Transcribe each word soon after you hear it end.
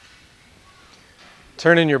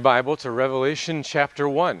Turn in your Bible to Revelation chapter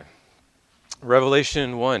 1.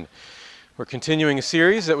 Revelation 1. We're continuing a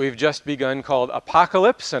series that we've just begun called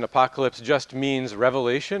Apocalypse, and Apocalypse just means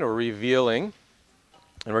revelation or revealing.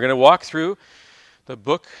 And we're going to walk through the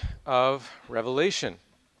book of Revelation.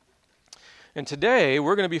 And today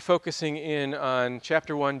we're going to be focusing in on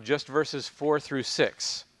chapter 1, just verses 4 through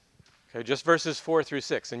 6. Okay, just verses 4 through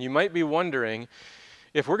 6. And you might be wondering,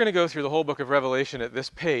 if we're going to go through the whole book of Revelation at this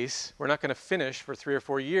pace, we're not going to finish for 3 or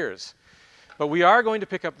 4 years. But we are going to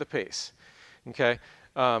pick up the pace, okay?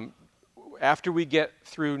 After we get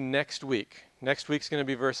through next week. Next week's going to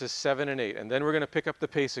be verses 7 and 8. And then we're going to pick up the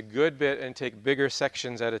pace a good bit and take bigger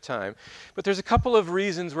sections at a time. But there's a couple of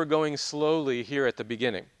reasons we're going slowly here at the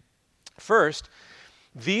beginning. First,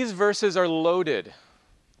 these verses are loaded.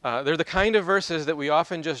 They're the kind of verses that we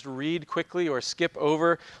often just read quickly or skip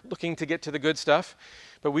over, looking to get to the good stuff.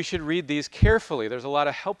 But we should read these carefully. There's a lot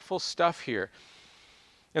of helpful stuff here.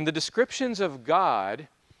 And the descriptions of God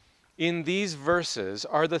in these verses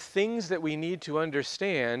are the things that we need to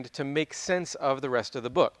understand to make sense of the rest of the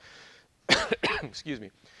book. Excuse me.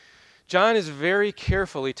 John is very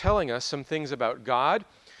carefully telling us some things about God,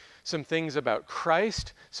 some things about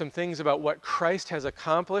Christ, some things about what Christ has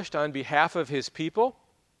accomplished on behalf of his people.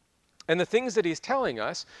 And the things that he's telling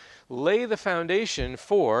us lay the foundation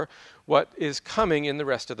for what is coming in the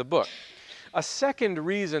rest of the book. A second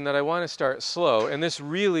reason that I want to start slow, and this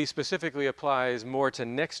really specifically applies more to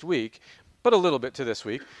next week, but a little bit to this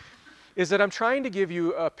week, is that I'm trying to give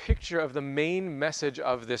you a picture of the main message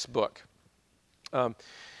of this book.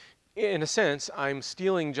 In a sense, I'm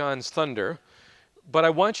stealing John's thunder, but I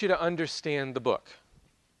want you to understand the book.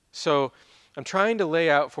 So I'm trying to lay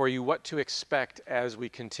out for you what to expect as we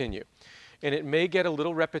continue. And it may get a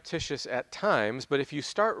little repetitious at times, but if you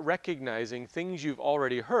start recognizing things you've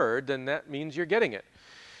already heard, then that means you're getting it.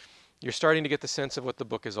 You're starting to get the sense of what the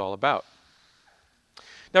book is all about.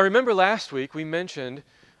 Now remember last week we mentioned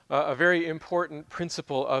a very important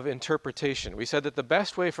principle of interpretation. We said that the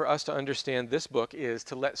best way for us to understand this book is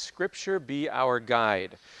to let Scripture be our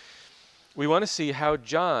guide. We want to see how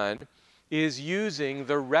John is using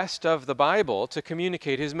the rest of the Bible to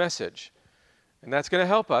communicate his message. And that's going to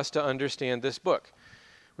help us to understand this book.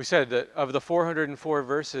 We said that of the 404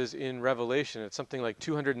 verses in Revelation, it's something like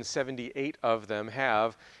 278 of them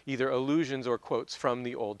have either allusions or quotes from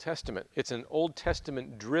the Old Testament. It's an Old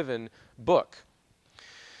Testament-driven book.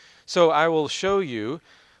 So I will show you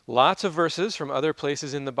lots of verses from other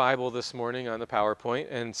places in the Bible this morning on the PowerPoint,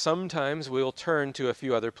 and sometimes we'll turn to a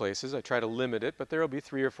few other places. I try to limit it, but there will be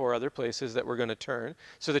 3 or 4 other places that we're going to turn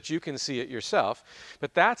so that you can see it yourself.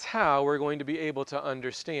 But that's how we're going to be able to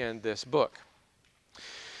understand this book.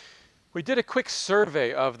 We did a quick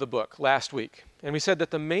survey of the book last week, and we said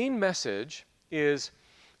that the main message is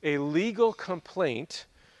a legal complaint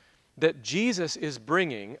that Jesus is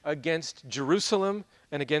bringing against Jerusalem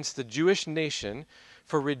and against the Jewish nation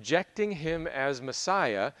for rejecting him as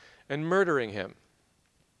Messiah and murdering him.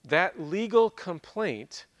 That legal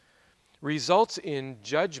complaint results in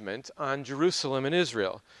judgment on Jerusalem and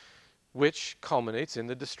Israel, which culminates in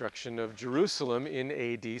the destruction of Jerusalem in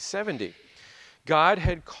AD 70. God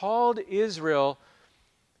had called Israel,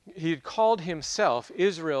 he had called himself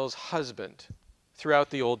Israel's husband throughout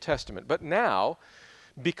the Old Testament. But now,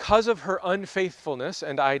 because of her unfaithfulness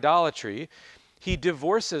and idolatry, he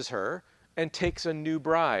divorces her and takes a new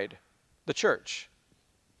bride, the church.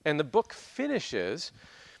 And the book finishes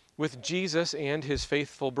with Jesus and his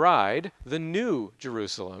faithful bride, the new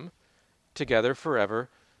Jerusalem, together forever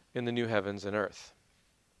in the new heavens and earth.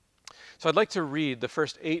 So I'd like to read the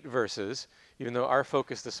first 8 verses, even though our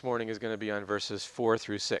focus this morning is going to be on verses 4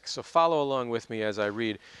 through 6. So follow along with me as I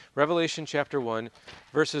read Revelation chapter 1,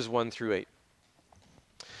 verses 1 through 8.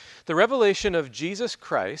 The revelation of Jesus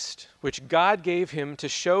Christ, which God gave him to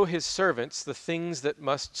show his servants the things that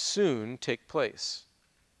must soon take place.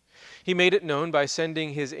 He made it known by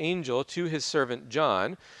sending his angel to his servant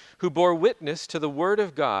John, who bore witness to the word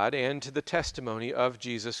of God and to the testimony of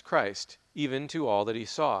Jesus Christ, even to all that he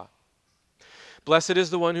saw. Blessed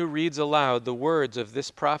is the one who reads aloud the words of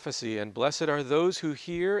this prophecy, and blessed are those who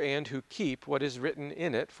hear and who keep what is written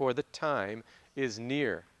in it, for the time is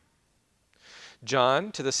near.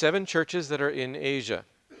 John, to the 7 churches that are in Asia.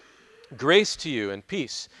 Grace to you and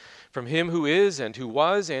peace from him who is and who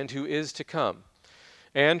was and who is to come,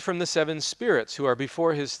 and from the 7 spirits who are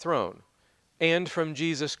before his throne, and from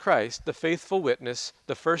Jesus Christ, the faithful witness,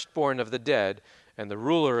 the firstborn of the dead, and the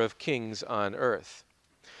ruler of kings on earth.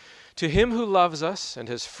 To him who loves us and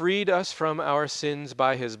has freed us from our sins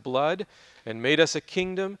by his blood and made us a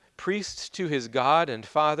kingdom, priests to his God and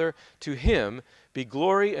Father, to him be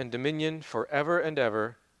glory and dominion forever and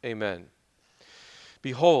ever. Amen.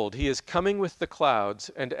 Behold, he is coming with the clouds,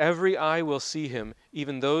 and every eye will see him,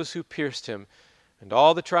 even those who pierced him, and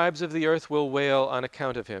all the tribes of the earth will wail on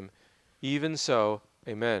account of him. Even so,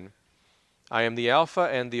 amen. I am the Alpha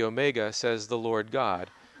and the Omega, says the Lord God,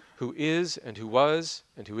 who is and who was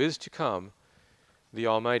and who is to come, the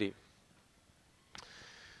Almighty.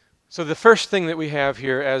 So the first thing that we have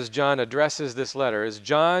here as John addresses this letter is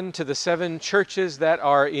John to the 7 churches that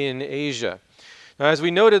are in Asia. Now, as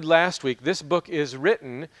we noted last week, this book is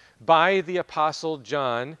written by the Apostle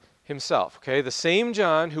John himself. Okay, the same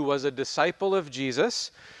John who was a disciple of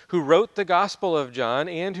Jesus, who wrote the Gospel of John,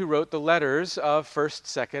 and who wrote the letters of 1st,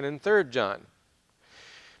 2nd, and 3rd John.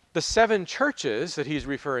 The 7 churches that he's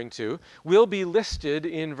referring to will be listed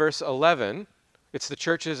in verse 11. It's the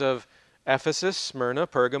churches of Ephesus, Smyrna,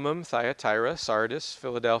 Pergamum, Thyatira, Sardis,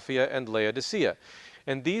 Philadelphia, and Laodicea.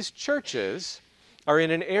 And these churches are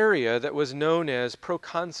in an area that was known as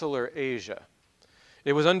proconsular Asia.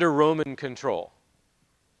 It was under Roman control,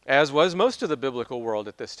 as was most of the biblical world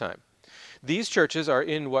at this time. These churches are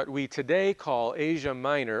in what we today call Asia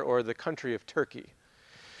Minor, or the country of Turkey.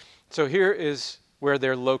 So here is where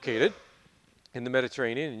they're located, in the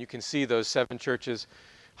Mediterranean, and you can see those 7 churches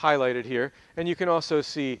highlighted here. And you can also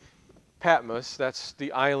see Patmos, that's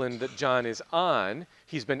the island that John is on.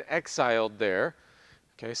 He's been exiled there,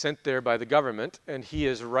 okay, sent there by the government, and he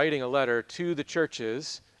is writing a letter to the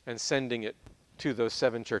churches and sending it to those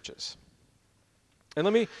 7 churches. And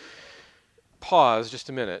let me pause just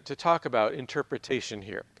a minute to talk about interpretation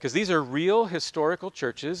here, because these are real historical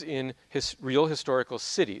churches in real historical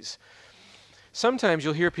cities. Sometimes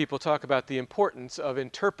you'll hear people talk about the importance of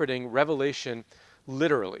interpreting Revelation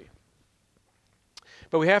literally.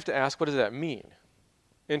 But we have to ask, what does that mean?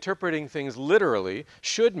 Interpreting things literally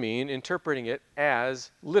should mean interpreting it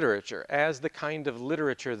as literature, as the kind of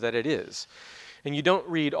literature that it is. And you don't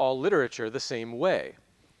read all literature the same way.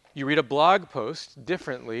 You read a blog post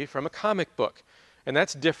differently from a comic book. And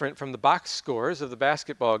that's different from the box scores of the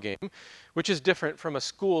basketball game, which is different from a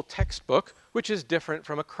school textbook, which is different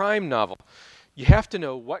from a crime novel. You have to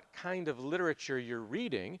know what kind of literature you're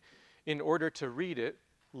reading in order to read it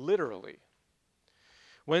literally.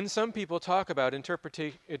 When some people talk about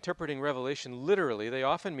interpreting Revelation literally, they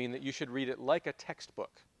often mean that you should read it like a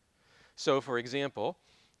textbook. So, for example,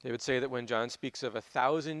 they would say that when John speaks of a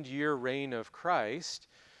 1,000-year reign of Christ,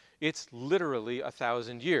 it's literally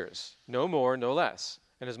 1,000 years, no more, no less.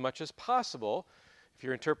 And as much as possible, if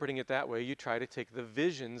you're interpreting it that way, you try to take the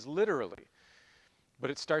visions literally.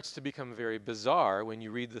 But it starts to become very bizarre when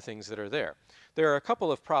you read the things that are there. There are a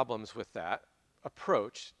couple of problems with that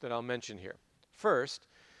approach that I'll mention here. First,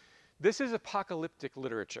 this is apocalyptic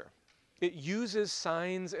literature. It uses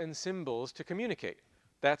signs and symbols to communicate.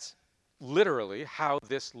 That's literally how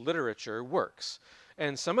this literature works.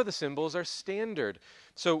 And some of the symbols are standard.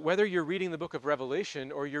 So whether you're reading the book of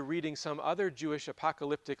Revelation or you're reading some other Jewish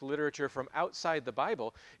apocalyptic literature from outside the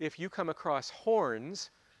Bible, if you come across horns,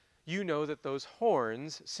 you know that those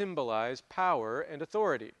horns symbolize power and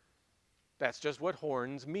authority. That's just what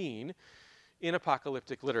horns mean in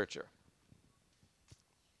apocalyptic literature.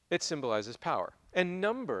 It symbolizes power. And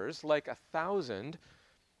numbers like 1,000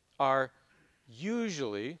 are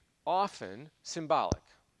usually, often, symbolic.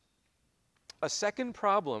 A second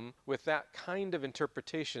problem with that kind of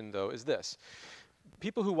interpretation, though, is this.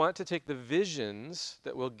 People who want to take the visions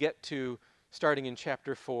that we'll get to starting in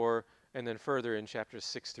chapter 4 and then further in chapters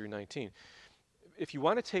 6 through 19, if you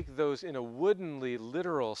want to take those in a woodenly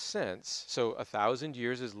literal sense, so 1,000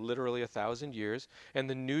 years is literally 1,000 years, and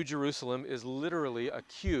the New Jerusalem is literally a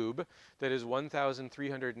cube that is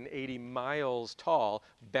 1,380 miles tall,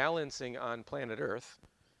 balancing on planet Earth,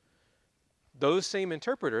 those same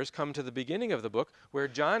interpreters come to the beginning of the book where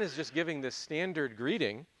John is just giving this standard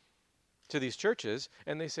greeting to these churches,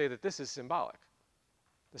 and they say that this is symbolic.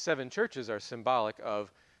 The 7 churches are symbolic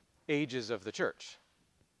of ages of the church.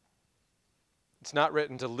 It's not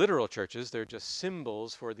written to literal churches, they're just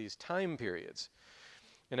symbols for these time periods.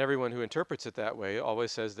 And everyone who interprets it that way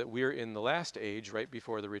always says that we're in the last age right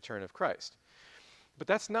before the return of Christ. But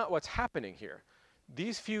that's not what's happening here.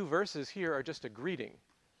 These few verses here are just a greeting.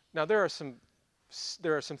 Now there are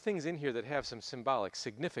some things in here that have some symbolic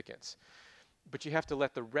significance, but you have to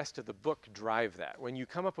let the rest of the book drive that. When you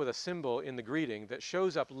come up with a symbol in the greeting that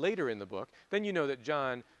shows up later in the book, then you know that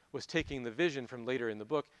John was taking the vision from later in the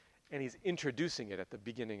book and he's introducing it at the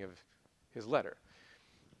beginning of his letter.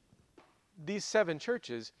 These 7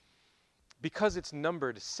 churches, because it's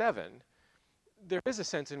numbered 7, there is a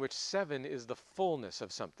sense in which 7 is the fullness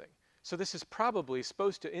of something. So this is probably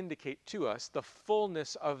supposed to indicate to us the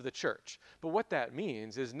fullness of the church. But what that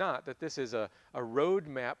means is not that this is a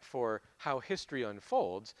roadmap for how history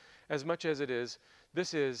unfolds, as much as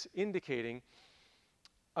this is indicating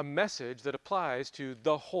a message that applies to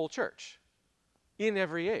the whole church in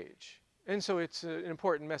every age. And so it's an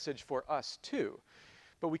important message for us too.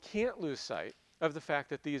 But we can't lose sight of the fact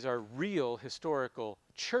that these are real historical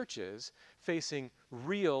churches facing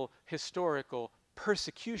real historical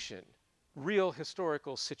persecution, real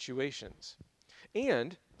historical situations.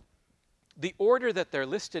 And the order that they're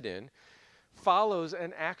listed in follows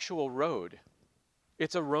an actual road.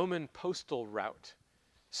 It's a Roman postal route.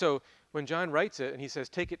 So when John writes it and he says,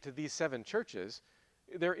 take it to these 7 churches,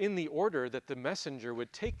 they're in the order that the messenger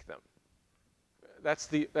would take them. That's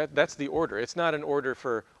the order. It's not an order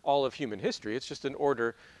for all of human history. It's just an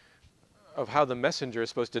order of how the messenger is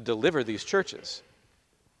supposed to deliver these churches.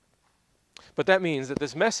 But that means that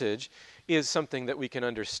this message is something that we can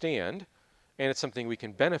understand, and it's something we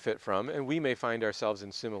can benefit from, and we may find ourselves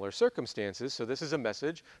in similar circumstances, so this is a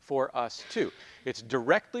message for us too. It's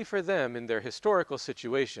directly for them in their historical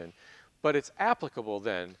situation, but it's applicable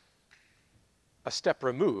then, a step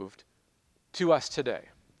removed, to us today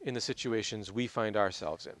in the situations we find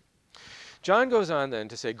ourselves in. John goes on then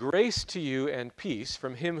to say, grace to you and peace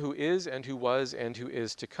from him who is and who was and who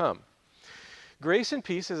is to come. Grace and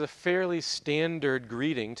peace is a fairly standard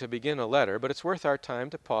greeting to begin a letter, but it's worth our time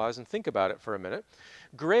to pause and think about it for a minute.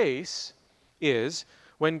 Grace is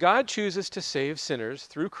when God chooses to save sinners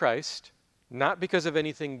through Christ, not because of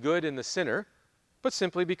anything good in the sinner, but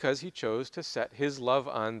simply because he chose to set his love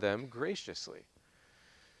on them graciously.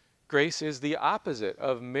 Grace is the opposite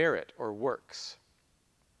of merit or works.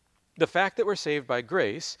 The fact that we're saved by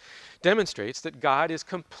grace demonstrates that God is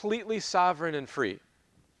completely sovereign and free.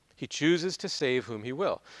 He chooses to save whom he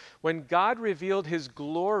will. When God revealed his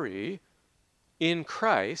glory in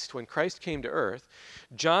Christ, when Christ came to earth,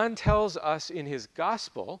 John tells us in his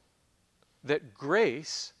gospel that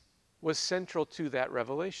grace was central to that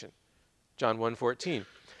revelation. John 1:14.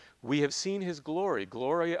 We have seen his glory,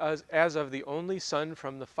 glory as of the only Son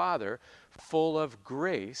from the Father, full of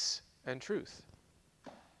grace and truth.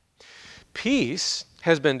 Peace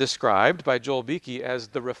has been described by Joel Beeke as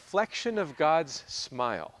the reflection of God's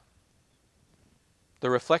smile. The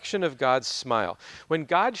reflection of God's smile. When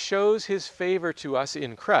God shows his favor to us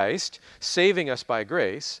in Christ, saving us by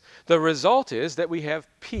grace, the result is that we have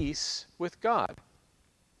peace with God.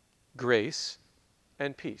 Grace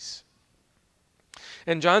and peace.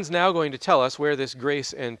 And John's now going to tell us where this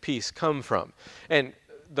grace and peace come from. And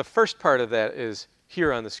the first part of that is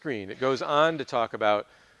here on the screen. It goes on to talk about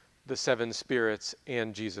the 7 spirits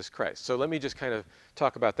and Jesus Christ. So let me just kind of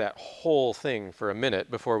talk about that whole thing for a minute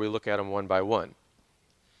before we look at them one by one.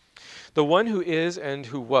 The one who is and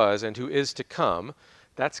who was and who is to come,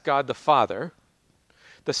 that's God the Father.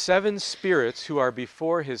 The 7 spirits who are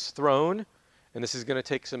before his throne, and this is going to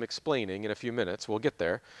take some explaining in a few minutes, we'll get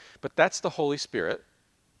there, but that's the Holy Spirit.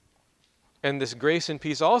 And this grace and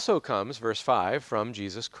peace also comes, verse 5, from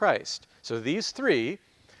Jesus Christ. So these 3,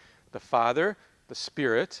 the Father, the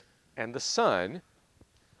Spirit, and the Son,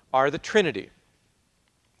 are the Trinity.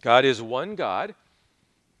 God is one God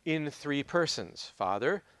in 3 persons,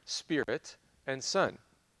 Father, Spirit, and Son.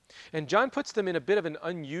 And John puts them in a bit of an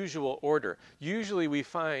unusual order. Usually we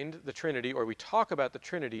find the Trinity, or we talk about the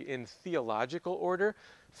Trinity in theological order,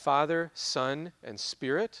 Father, Son, and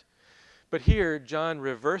Spirit. But here, John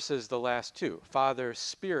reverses the last 2, Father,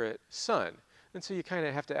 Spirit, Son. And so you kind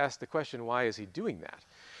of have to ask the question, why is he doing that?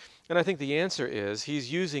 And I think the answer is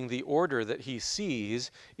he's using the order that he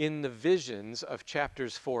sees in the visions of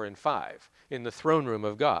chapters 4 and 5 in the throne room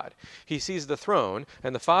of God. He sees the throne,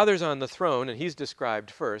 and the Father's on the throne, and he's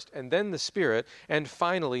described first, and then the Spirit, and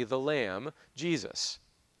finally the Lamb, Jesus.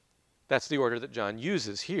 That's the order that John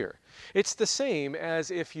uses here. It's the same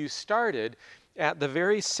as if you started at the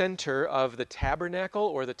very center of the tabernacle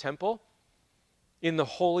or the temple. In the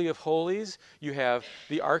Holy of Holies, you have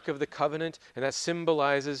the Ark of the Covenant, and that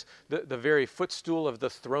symbolizes the very footstool of the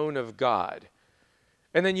throne of God.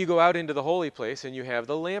 And then you go out into the holy place, and you have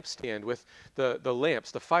the lampstand with the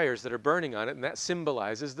lamps, the fires that are burning on it, and that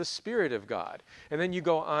symbolizes the Spirit of God. And then you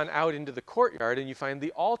go on out into the courtyard, and you find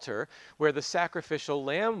the altar where the sacrificial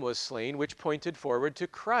lamb was slain, which pointed forward to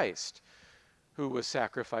Christ, who was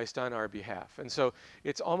sacrificed on our behalf. And so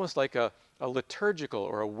it's almost like a liturgical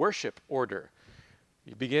or a worship order.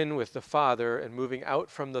 You begin with the Father, and moving out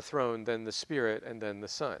from the throne, then the Spirit, and then the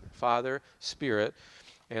Son. Father, Spirit,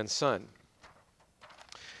 and Son.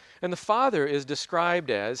 And the Father is described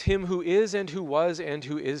as him who is and who was and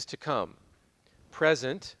who is to come.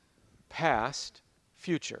 Present, past,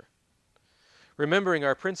 future. Remembering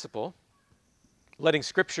our principle, letting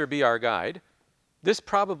Scripture be our guide, this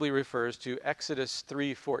probably refers to Exodus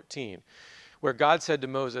 3:14, where God said to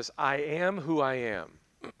Moses, "I am who I am."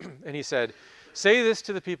 And he said, "Say this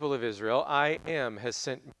to the people of Israel, I am has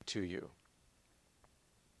sent me to you."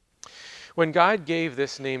 When God gave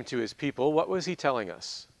this name to his people, what was he telling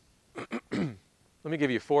us? Let me give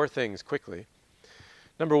you 4 things quickly.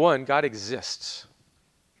 Number 1, God exists.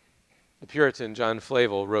 The Puritan John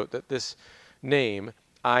Flavel wrote that this name,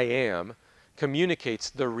 I am,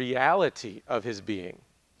 communicates the reality of his being,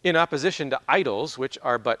 in opposition to idols, which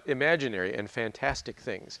are but imaginary and fantastic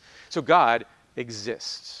things. So God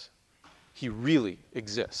exists. He really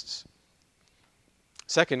exists.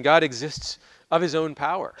 Second, God exists of his own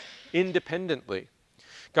power, independently.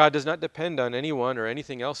 God does not depend on anyone or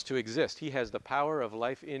anything else to exist. He has the power of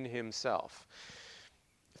life in himself.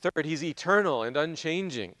 Third, he's eternal and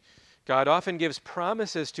unchanging. God often gives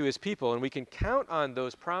promises to his people, and we can count on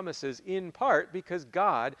those promises in part because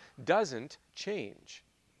God doesn't change.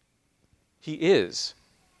 He is.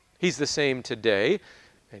 He's the same today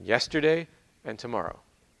and yesterday and tomorrow.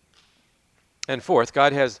 And fourth,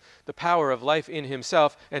 God has the power of life in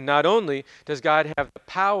himself, and not only does God have the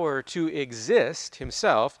power to exist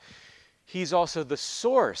himself, he's also the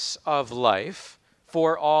source of life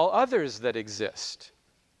for all others that exist.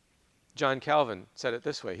 John Calvin said it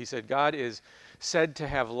this way. He said, God is said to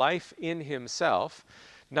have life in himself,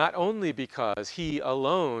 not only because he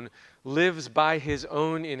alone lives by his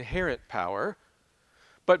own inherent power,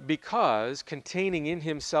 but because, containing in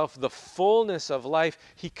himself the fullness of life,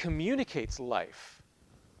 he communicates life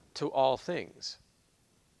to all things.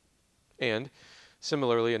 And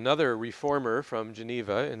similarly, another reformer from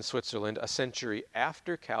Geneva in Switzerland, a century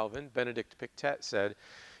after Calvin, Benedict Pictet, said,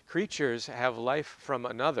 creatures have life from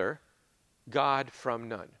another, God from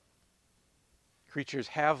none. Creatures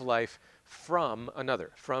have life from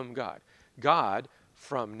another, from God. God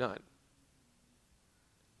from none.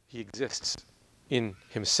 He exists in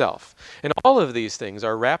himself. And all of these things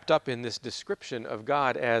are wrapped up in this description of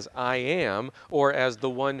God as I am, or as the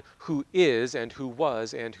one who is and who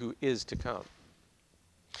was and who is to come.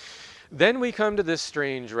 Then we come to this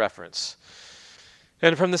strange reference.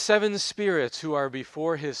 And from the 7 spirits who are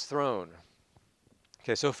before his throne.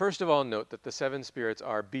 Okay, so first of all, note that the 7 spirits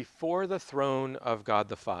are before the throne of God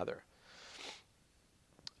the Father.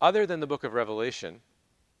 Other than the book of Revelation,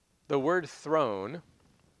 the word throne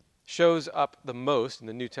shows up the most in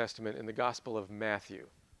the New Testament in the Gospel of Matthew,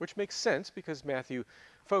 which makes sense because Matthew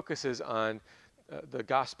focuses on the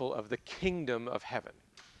gospel of the kingdom of heaven.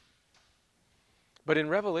 But in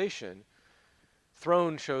Revelation,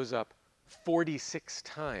 throne shows up 46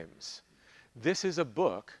 times. This is a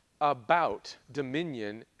book about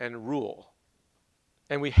dominion and rule.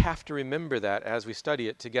 And we have to remember that as we study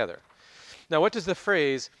it together. Now, what does the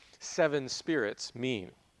phrase 7 spirits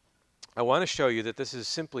mean? I want to show you that this is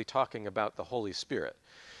simply talking about the Holy Spirit.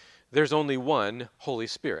 There's only one Holy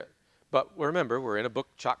Spirit. But remember, we're in a book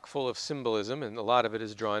chock full of symbolism, and a lot of it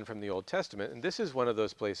is drawn from the Old Testament. And this is one of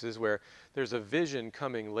those places where there's a vision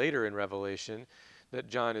coming later in Revelation that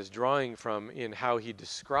John is drawing from in how he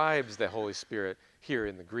describes the Holy Spirit here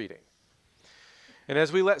in the greeting. And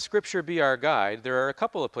as we let Scripture be our guide, there are a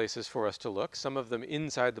couple of places for us to look, some of them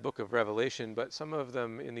inside the book of Revelation, but some of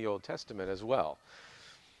them in the Old Testament as well.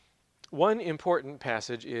 One important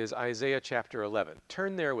passage is Isaiah chapter 11.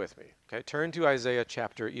 Turn there with me. Okay, turn to Isaiah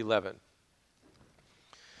chapter 11.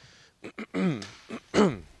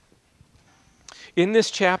 In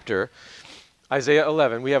this chapter, Isaiah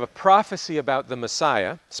 11, we have a prophecy about the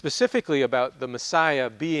Messiah, specifically about the Messiah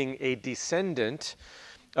being a descendant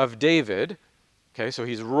of David. Okay, so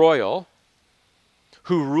he's royal,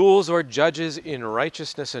 who rules or judges in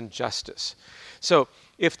righteousness and justice. So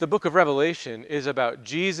if the book of Revelation is about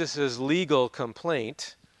Jesus' legal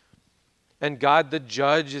complaint, and God the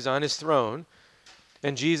judge is on his throne,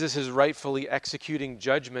 and Jesus is rightfully executing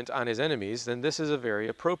judgment on his enemies, then this is a very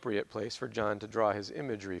appropriate place for John to draw his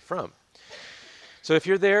imagery from. So if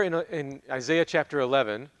you're there in Isaiah chapter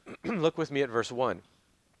 11, look with me at verse 1.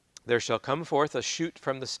 There shall come forth a shoot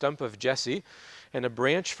from the stump of Jesse, and a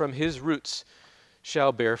branch from his roots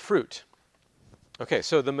shall bear fruit. Okay,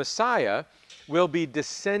 so the Messiah will be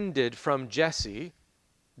descended from Jesse,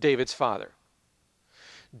 David's father.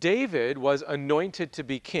 David was anointed to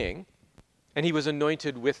be king, and he was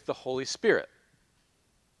anointed with the Holy Spirit.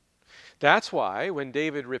 That's why when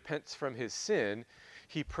David repents from his sin,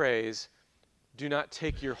 he prays, "Do not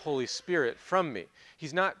take your Holy Spirit from me."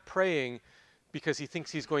 He's not praying because he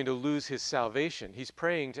thinks he's going to lose his salvation. He's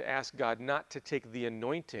praying to ask God not to take the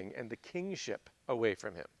anointing and the kingship away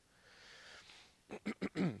from him.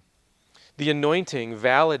 The anointing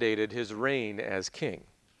validated his reign as king.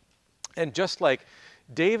 And just like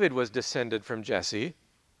David was descended from Jesse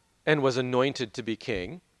and was anointed to be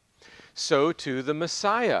king, so too the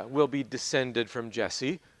Messiah will be descended from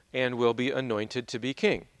Jesse and will be anointed to be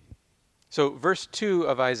king. So verse 2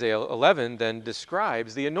 of Isaiah 11 then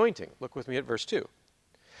describes the anointing. Look with me at verse 2.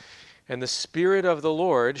 And the Spirit of the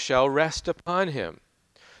Lord shall rest upon him,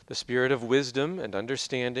 the Spirit of wisdom and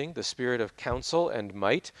understanding, the Spirit of counsel and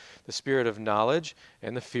might, the Spirit of knowledge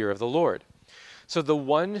and the fear of the Lord. So the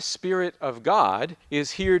one Spirit of God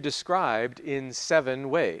is here described in 7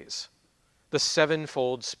 ways, the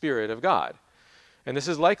sevenfold Spirit of God. And this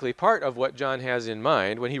is likely part of what John has in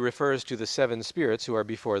mind when he refers to the 7 spirits who are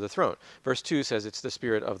before the throne. Verse 2 says it's the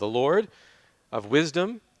Spirit of the Lord, of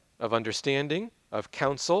wisdom, of understanding, of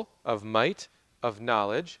counsel, of might, of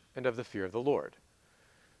knowledge, and of the fear of the Lord.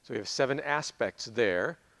 So we have 7 aspects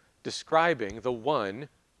there describing the one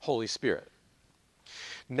Holy Spirit.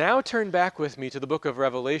 Now turn back with me to the book of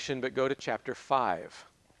Revelation, but go to chapter 5.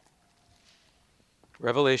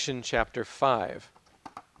 Revelation chapter 5.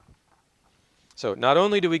 So not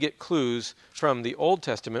only do we get clues from the Old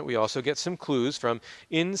Testament, we also get some clues from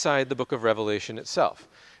inside the book of Revelation itself.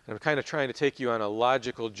 And I'm kind of trying to take you on a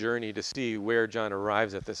logical journey to see where John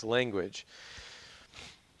arrives at this language.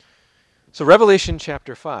 So Revelation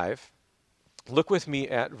chapter 5, look with me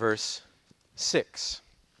at verse 6.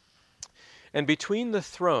 And between the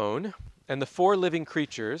throne and the 4 living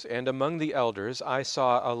creatures and among the elders, I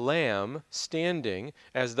saw a lamb standing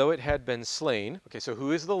as though it had been slain. Okay, so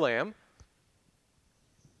who is the lamb?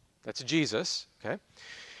 That's Jesus, okay?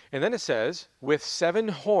 And then it says, with 7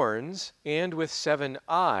 horns and with 7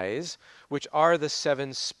 eyes, which are the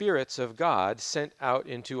 7 spirits of God sent out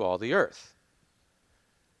into all the earth.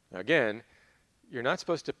 Now again, you're not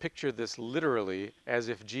supposed to picture this literally as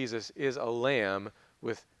if Jesus is a lamb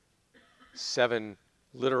with 7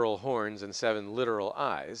 literal horns and 7 literal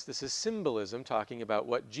eyes. This is symbolism talking about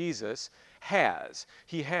what Jesus has.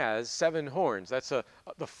 He has 7 horns. That's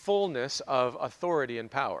the fullness of authority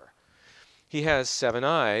and power. He has 7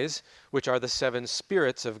 eyes, which are the 7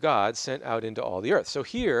 spirits of God sent out into all the earth. So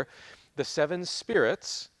here, the 7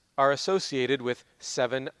 spirits are associated with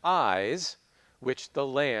 7 eyes, which the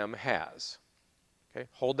Lamb has. Okay,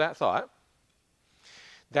 hold that thought.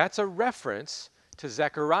 That's a reference to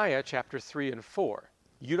Zechariah chapter 3 and 4.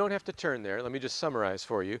 You don't have to turn there. Let me just summarize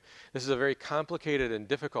for you. This is a very complicated and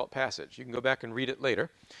difficult passage. You can go back and read it later.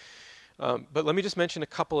 But let me just mention a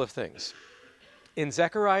couple of things. In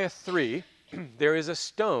Zechariah 3, there is a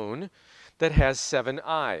stone that has 7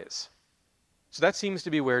 eyes. So that seems to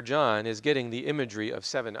be where John is getting the imagery of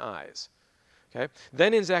 7 eyes. Okay?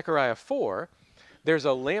 Then in Zechariah 4, there's a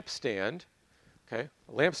lampstand, okay?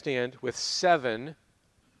 A lampstand with 7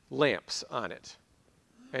 lamps on it.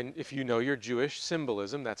 And if you know your Jewish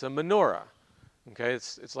symbolism, that's a menorah. Okay?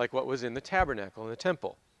 It's like what was in the tabernacle in the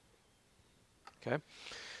temple. Okay?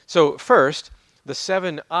 So first, the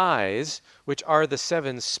 7 eyes, which are the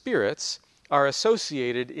 7 spirits, are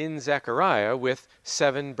associated in Zechariah with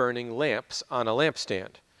 7 burning lamps on a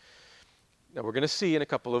lampstand. Now we're going to see in a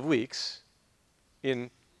couple of weeks,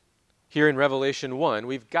 here in Revelation 1,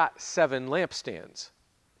 we've got 7 lampstands.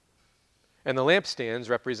 And the lampstands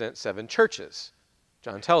represent 7 churches.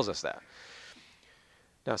 John tells us that.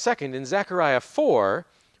 Now second, in Zechariah 4,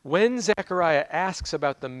 when Zechariah asks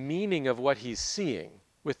about the meaning of what he's seeing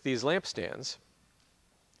with these lampstands,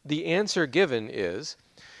 the answer given is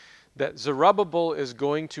that Zerubbabel is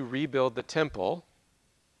going to rebuild the temple.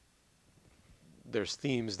 There's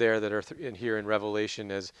themes there that are in here in Revelation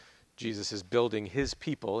as Jesus is building his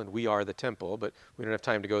people and we are the temple, but we don't have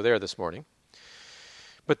time to go there this morning.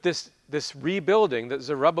 But this rebuilding that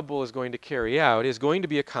Zerubbabel is going to carry out is going to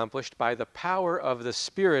be accomplished by the power of the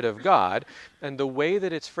Spirit of God, and the way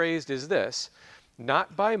that it's phrased is this: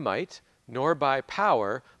 not by might, nor by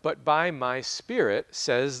power, but by my Spirit,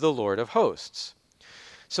 says the Lord of hosts.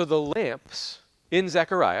 So the lamps in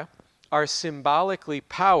Zechariah are symbolically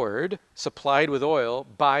powered, supplied with oil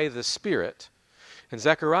by the Spirit. And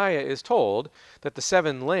Zechariah is told that the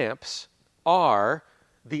 7 lamps are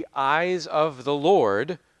the eyes of the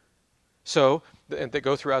Lord, and that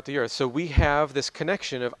go throughout the earth. So we have this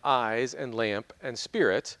connection of eyes and lamp and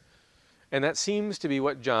spirit, and that seems to be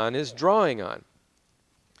what John is drawing on.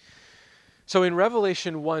 So in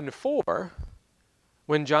Revelation 1:4,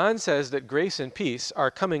 when John says that grace and peace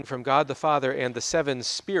are coming from God the Father and the 7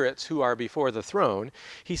 spirits who are before the throne,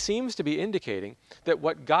 he seems to be indicating that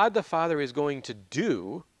what God the Father is going to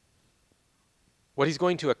do, what he's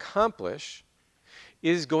going to accomplish,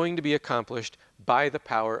 is going to be accomplished by the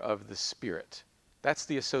power of the Spirit. That's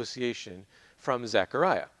the association from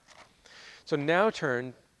Zechariah. So now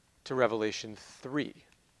turn to Revelation 3.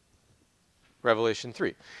 Revelation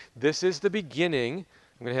 3. This is the beginning,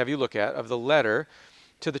 I'm going to have you look at, of the letter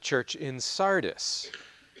to the church in Sardis.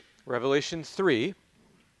 Revelation 3,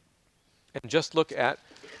 and just look at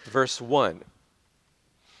verse 1.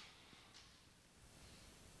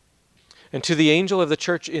 And to the angel of the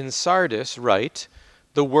church in Sardis write,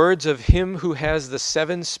 the words of him who has the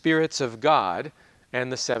 7 spirits of God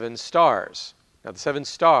and the 7 stars. Now the 7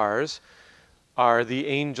 stars are the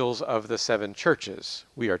angels of the 7 churches,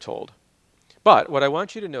 we are told. But what I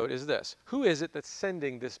want you to note is this. Who is it that's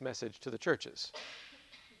sending this message to the churches?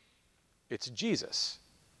 It's Jesus.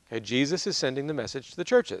 Okay, Jesus is sending the message to the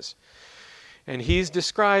churches. And he's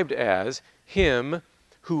described as him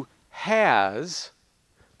who has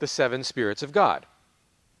the 7 spirits of God.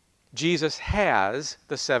 Jesus has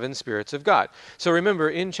the 7 spirits of God. So remember,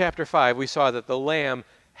 in chapter 5, we saw that the Lamb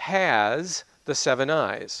has the 7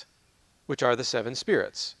 eyes, which are the 7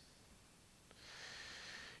 spirits.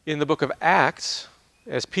 In the book of Acts,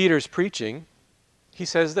 as Peter's preaching, he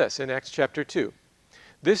says this in Acts chapter 2.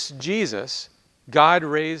 This Jesus God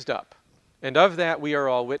raised up, and of that we are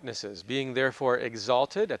all witnesses, being therefore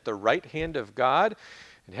exalted at the right hand of God,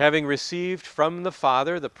 and having received from the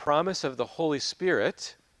Father the promise of the Holy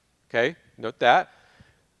Spirit. Okay, note that.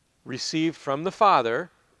 Received from the Father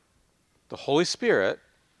the Holy Spirit,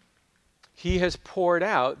 he has poured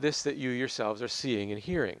out this that you yourselves are seeing and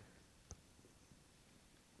hearing.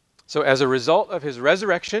 So as a result of his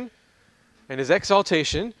resurrection and his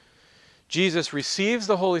exaltation, Jesus receives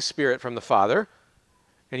the Holy Spirit from the Father,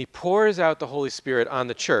 and he pours out the Holy Spirit on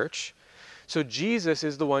the church. So Jesus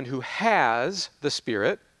is the one who has the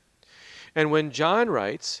Spirit. And when John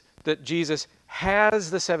writes that Jesus has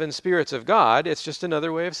the 7 spirits of God, it's just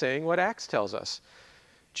another way of saying what Acts tells us.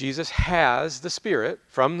 Jesus has the Spirit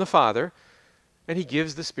from the Father, and he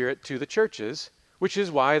gives the Spirit to the churches, which is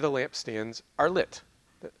why the lampstands are lit.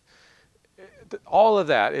 All of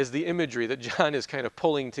that is the imagery that John is kind of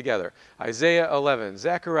pulling together. Isaiah 11,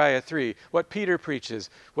 Zechariah 3, what Peter preaches,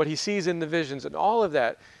 what he sees in the visions, and all of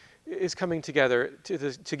that is coming together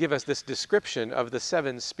to give us this description of the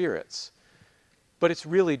 7 spirits. But it's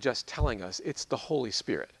really just telling us it's the Holy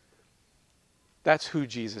Spirit. That's who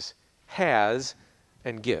Jesus has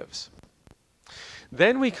and gives.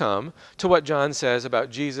 Then we come to what John says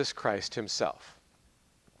about Jesus Christ himself.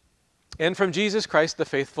 And from Jesus Christ, the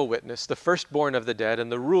faithful witness, the firstborn of the dead,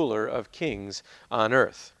 and the ruler of kings on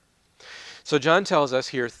earth. So John tells us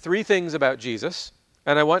here 3 things about Jesus,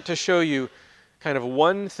 and I want to show you kind of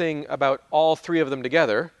one thing about all 3 of them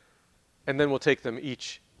together, and then we'll take them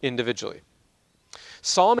each individually.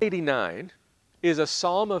 Psalm 89 is a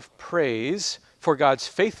psalm of praise for God's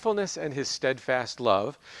faithfulness and his steadfast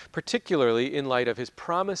love, particularly in light of his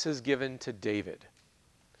promises given to David.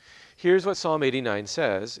 Here's what Psalm 89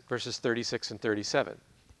 says, verses 36 and 37.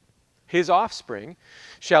 His offspring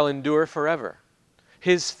shall endure forever,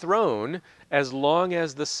 his throne as long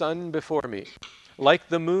as the sun before me. Like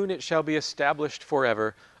the moon it shall be established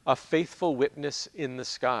forever, a faithful witness in the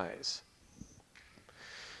skies.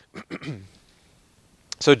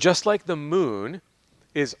 So just like the moon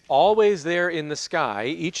is always there in the sky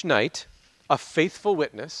each night, a faithful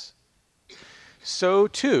witness, so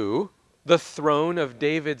too the throne of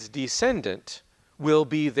David's descendant will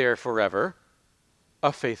be there forever,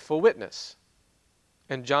 a faithful witness.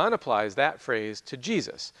 And John applies that phrase to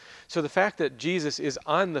Jesus. So the fact that Jesus is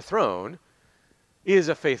on the throne is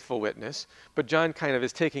a faithful witness, but John kind of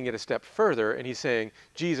is taking it a step further, and he's saying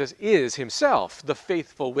Jesus is himself the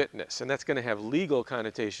faithful witness. And that's going to have legal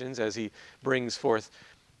connotations as he brings forth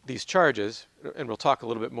these charges, and we'll talk a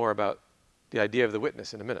little bit more about the idea of the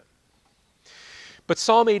witness in a minute. But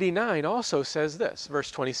Psalm 89 also says this,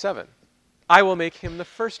 verse 27, I will make him the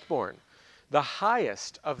firstborn, the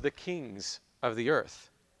highest of the kings of the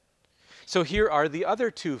earth. So here are the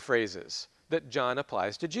other 2 phrases that John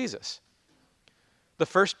applies to Jesus. The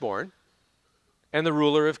firstborn and the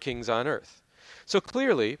ruler of kings on earth. So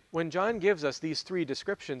clearly, when John gives us these 3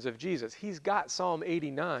 descriptions of Jesus, he's got Psalm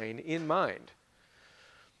 89 in mind.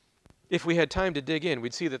 If we had time to dig in,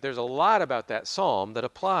 we'd see that there's a lot about that psalm that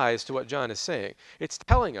applies to what John is saying. It's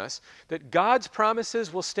telling us that God's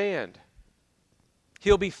promises will stand.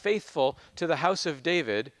 He'll be faithful to the house of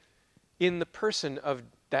David in the person of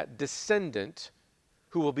that descendant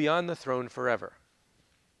who will be on the throne forever.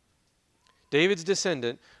 David's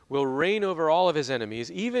descendant will reign over all of his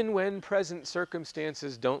enemies, even when present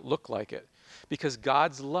circumstances don't look like it, because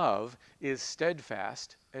God's love is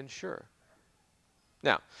steadfast and sure.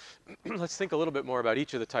 Now, let's think a little bit more about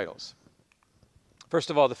each of the titles. First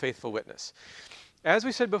of all, the faithful witness. As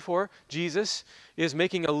we said before, Jesus is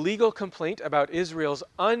making a legal complaint about Israel's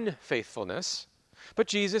unfaithfulness, but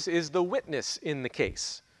Jesus is the witness in the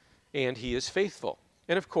case, and he is faithful.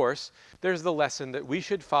 And of course, there's the lesson that we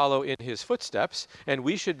should follow in his footsteps, and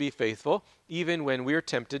we should be faithful even when we're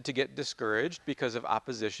tempted to get discouraged because of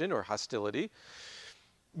opposition or hostility.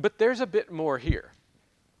 But there's a bit more here.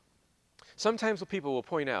 Sometimes people will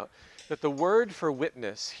point out that the word for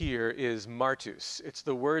witness here is martus. It's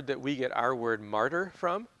the word that we get our word martyr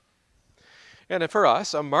from. And for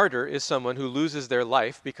us, a martyr is someone who loses their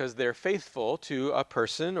life because they're faithful to a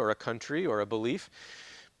person or a country or a belief.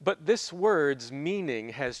 But this word's meaning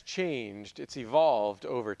has changed. It's evolved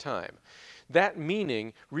over time. That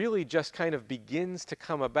meaning really just kind of begins to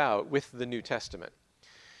come about with the New Testament.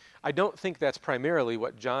 I don't think that's primarily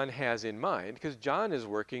what John has in mind, because John is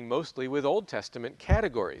working mostly with Old Testament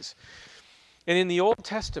categories. And in the Old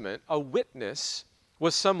Testament, a witness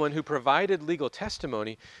was someone who provided legal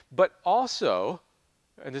testimony, but also,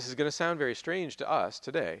 and this is going to sound very strange to us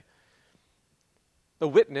today, the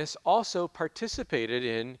witness also participated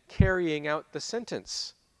in carrying out the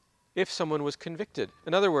sentence if someone was convicted.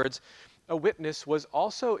 In other words, a witness was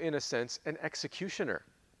also, in a sense, an executioner.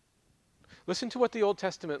 Listen to what the Old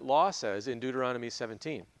Testament law says in Deuteronomy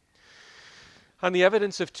 17. On the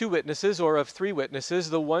evidence of 2 witnesses or of 3 witnesses,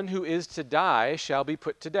 the one who is to die shall be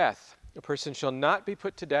put to death. A person shall not be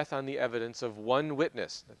put to death on the evidence of 1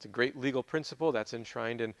 witness. That's a great legal principle that's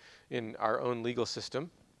enshrined in our own legal system.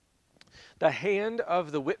 The hand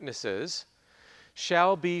of the witnesses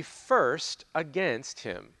shall be first against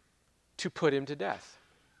him to put him to death,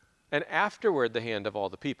 and afterward the hand of all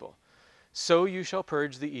the people. So you shall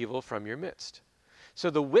purge the evil from your midst. So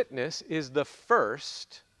the witness is the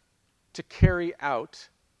first to carry out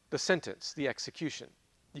the sentence, the execution.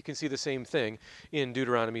 You can see the same thing in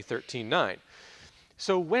Deuteronomy 13:9.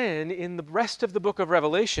 So when, in the rest of the book of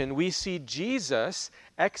Revelation, we see Jesus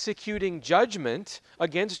executing judgment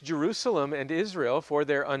against Jerusalem and Israel for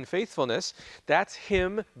their unfaithfulness, that's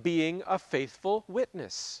him being a faithful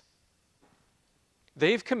witness.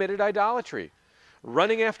 They've committed idolatry,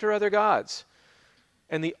 running after other gods.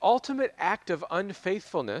 And the ultimate act of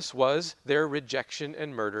unfaithfulness was their rejection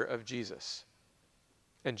and murder of Jesus.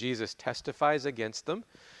 And Jesus testifies against them,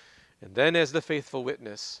 and then as the faithful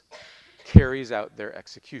witness, carries out their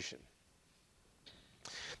execution.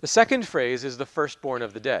 The second phrase is the firstborn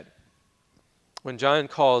of the dead. When John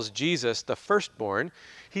calls Jesus the firstborn,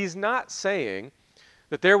 he's not saying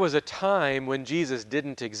that there was a time when Jesus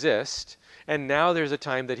didn't exist, and now there's a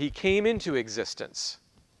time that he came into existence.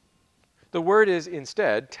 The word is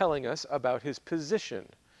instead telling us about his position.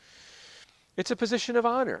 It's a position of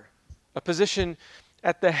honor, a position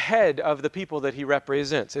at the head of the people that he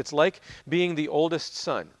represents. It's like being the oldest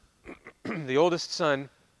son. The oldest son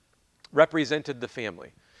represented the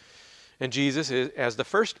family. And Jesus, as the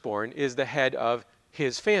firstborn, is the head of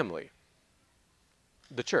his family,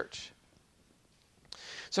 the church.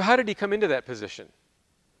 So how did he come into that position?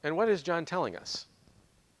 And what is John telling us?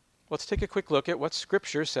 Let's take a quick look at what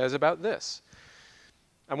Scripture says about this.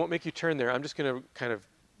 I won't make you turn there. I'm just going to kind of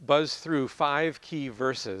buzz through 5 key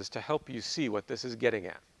verses to help you see what this is getting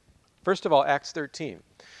at. First of all, Acts 13.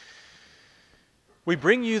 We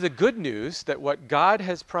bring you the good news that what God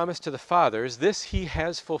has promised to the fathers, this he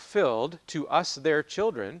has fulfilled to us, their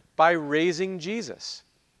children, by raising Jesus.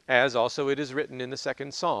 As also it is written in the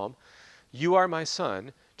 2nd Psalm, "You are my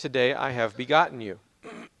son, today I have begotten you."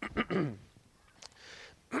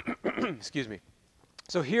 Excuse me.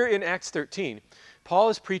 So here in Acts 13, Paul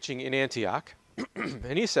is preaching in Antioch,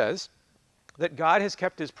 and he says that God has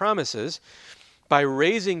kept his promises by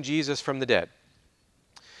raising Jesus from the dead.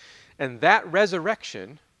 And that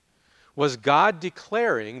resurrection was God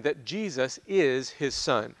declaring that Jesus is his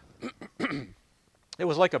son. It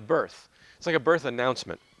was like a birth. It's like a birth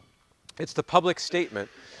announcement. It's the public statement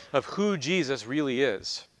of who Jesus really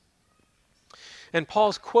is. And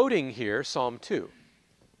Paul's quoting here Psalm 2,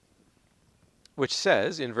 which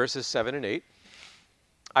says in verses 7 and 8,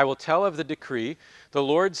 "I will tell of the decree. The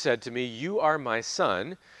Lord said to me, 'You are my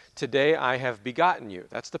son. Today I have begotten you.'"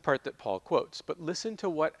 That's the part that Paul quotes. But listen to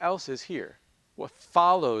what else is here, what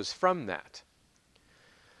follows from that.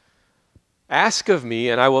 "Ask of me,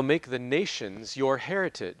 and I will make the nations your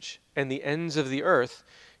heritage, and the ends of the earth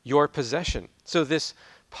your possession." So this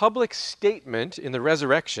public statement in the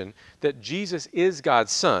resurrection that Jesus is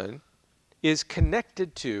God's son is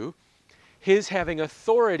connected to his having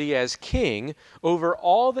authority as king over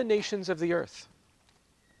all the nations of the earth.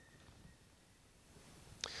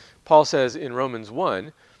 Paul says in Romans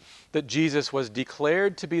 1 that Jesus was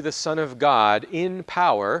declared to be the Son of God in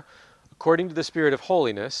power according to the Spirit of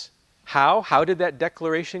holiness. How? How did that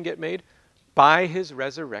declaration get made? By his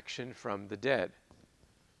resurrection from the dead.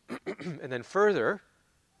 And then further,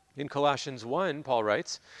 in Colossians 1, Paul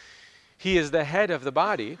writes, he is the head of the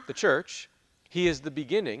body, the church. He is the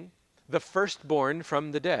beginning, the firstborn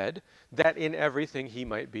from the dead, that in everything he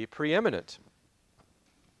might be preeminent.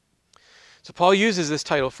 So Paul uses this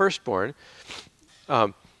title, firstborn,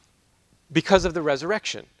 because of the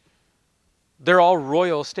resurrection. They're all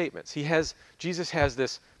royal statements. Jesus has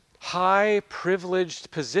this high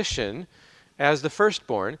privileged position as the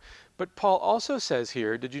firstborn, but Paul also says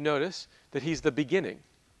here, did you notice, that he's the beginning?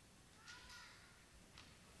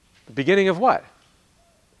 The beginning of what?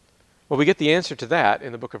 Well, we get the answer to that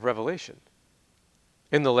in the book of Revelation.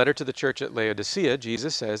 In the letter to the church at Laodicea,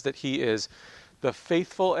 Jesus says that he is the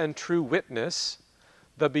faithful and true witness,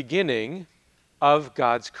 the beginning of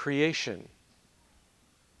God's creation.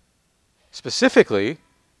 Specifically,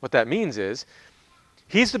 what that means is,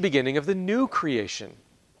 he's the beginning of the new creation.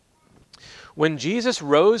 When Jesus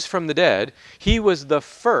rose from the dead, he was the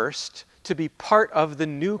first to be part of the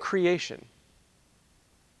new creation.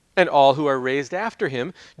 And all who are raised after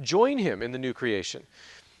him join him in the new creation.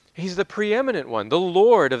 He's the preeminent one, the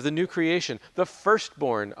Lord of the new creation, the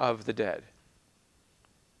firstborn of the dead.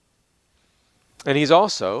 And he's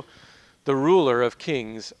also the ruler of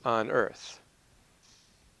kings on earth.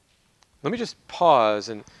 Let me just pause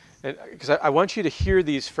and because I want you to hear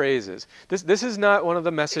these phrases. This is not one of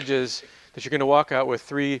the messages that you're going to walk out with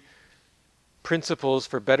 3 principles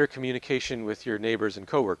for better communication with your neighbors and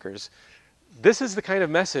coworkers. This is the kind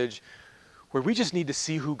of message where we just need to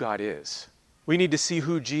see who God is. We need to see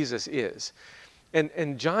who Jesus is.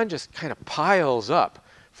 And John just kind of piles up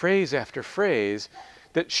phrase after phrase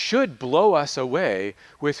that should blow us away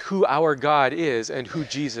with who our God is and who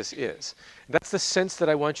Jesus is. That's the sense that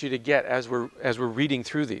I want you to get as we're reading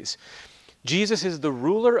through these. Jesus is the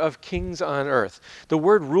ruler of kings on earth. The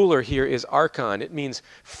word ruler here is archon. It means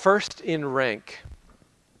first in rank.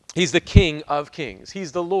 He's the king of kings.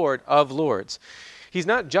 He's the Lord of lords. He's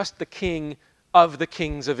not just the king of the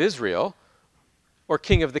kings of Israel or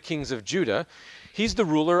king of the kings of Judah. He's the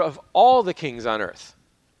ruler of all the kings on earth.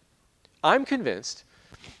 I'm convinced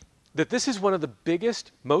that this is one of the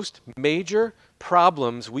biggest, most major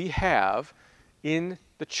problems we have in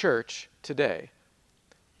the church today.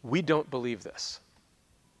 We don't believe this.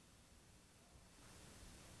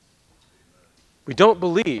 We don't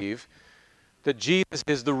believe that Jesus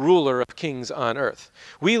is the ruler of kings on earth.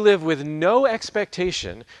 We live with no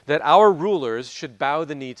expectation that our rulers should bow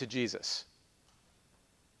the knee to Jesus.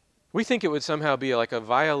 We think it would somehow be like a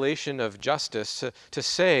violation of justice to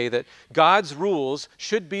say that God's rules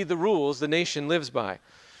should be the rules the nation lives by.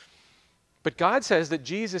 But God says that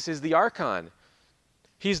Jesus is the archon.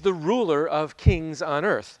 He's the ruler of kings on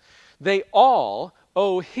earth. They all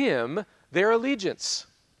owe him their allegiance.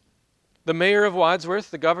 The mayor of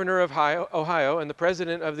Wadsworth, the governor of Ohio, and the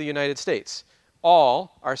president of the United States,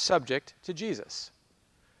 all are subject to Jesus.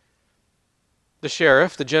 The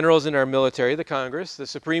sheriff, the generals in our military, the Congress, the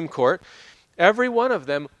Supreme Court, every one of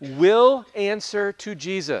them will answer to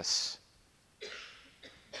Jesus.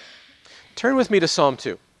 Turn with me to Psalm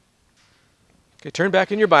 2. Okay, turn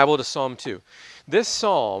back in your Bible to Psalm 2. This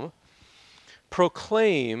psalm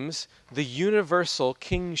proclaims the universal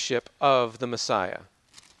kingship of the Messiah.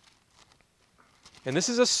 And this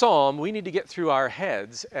is a psalm we need to get through our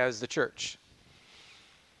heads as the church.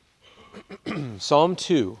 Psalm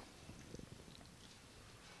 2.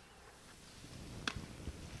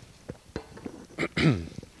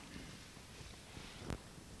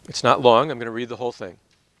 It's not long. I'm going to read the whole thing.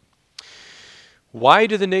 Why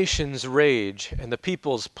do the nations rage and the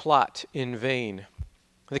peoples plot in vain?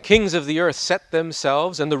 The kings of the earth set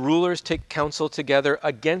themselves, and the rulers take counsel together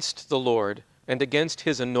against the Lord and against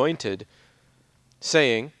his anointed,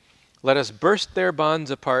 saying, let us burst their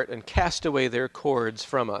bonds apart and cast away their cords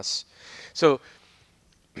from us. So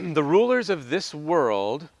the rulers of this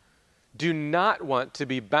world do not want to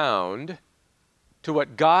be bound to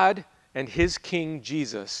what God and his King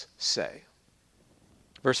Jesus say.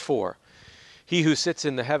 Verse 4, he who sits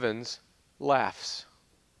in the heavens laughs.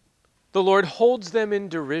 The Lord holds them in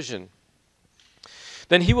derision.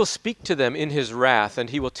 Then he will speak to them in his wrath, and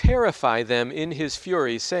he will terrify them in his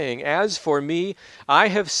fury, saying, as for me, I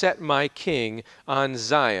have set my king on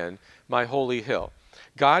Zion, my holy hill.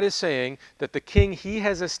 God is saying that the king he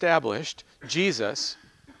has established, Jesus,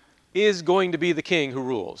 is going to be the king who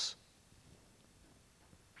rules.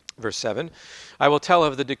 Verse 7, I will tell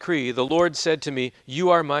of the decree. The Lord said to me, you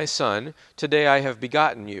are my son. Today I have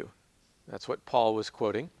begotten you. That's what Paul was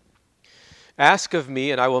quoting. Ask of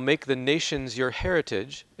me, and I will make the nations your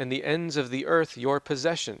heritage, and the ends of the earth your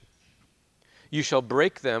possession. You shall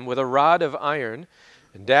break them with a rod of iron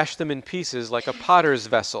and dash them in pieces like a potter's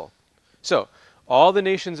vessel. So, all the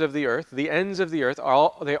nations of the earth, the ends of the earth,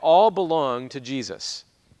 they all belong to Jesus.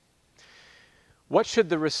 What should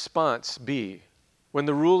the response be when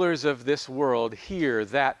the rulers of this world hear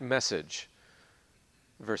that message?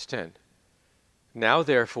 Verse 10. Now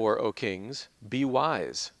therefore, O kings, be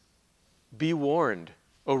wise. Be warned,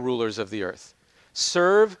 O rulers of the earth.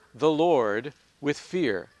 Serve the Lord with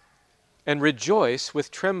fear, and rejoice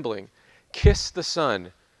with trembling. Kiss the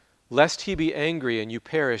Son, lest he be angry and you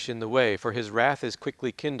perish in the way, for his wrath is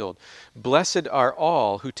quickly kindled. Blessed are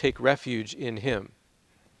all who take refuge in him.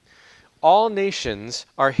 All nations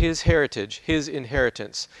are his heritage, his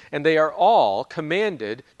inheritance, and they are all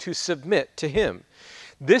commanded to submit to him.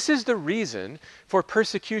 This is the reason for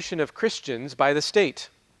persecution of Christians by the state.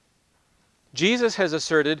 Jesus has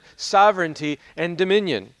asserted sovereignty and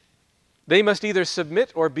dominion. They must either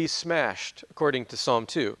submit or be smashed, according to Psalm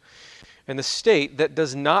 2. And the state that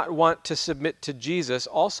does not want to submit to Jesus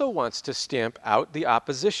also wants to stamp out the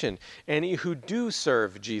opposition, any who do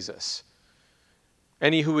serve Jesus,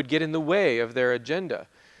 any who would get in the way of their agenda.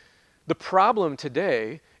 The problem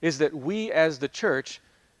today is that we as the church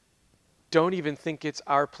don't even think it's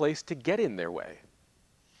our place to get in their way,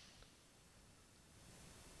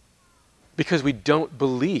 because we don't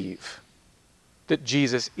believe that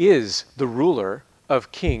Jesus is the ruler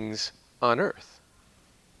of kings on earth.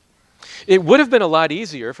 It would have been a lot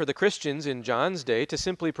easier for the Christians in John's day to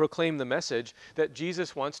simply proclaim the message that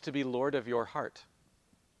Jesus wants to be Lord of your heart.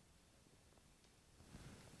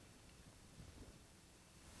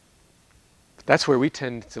 That's where we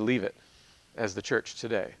tend to leave it as the church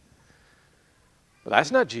today. But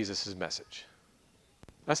that's not Jesus' message.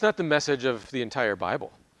 That's not the message of the entire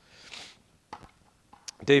Bible.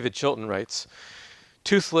 David Chilton writes,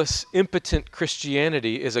 "Toothless, impotent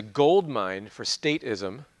Christianity is a gold mine for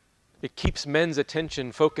statism. It keeps men's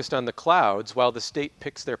attention focused on the clouds while the state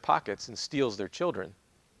picks their pockets and steals their children."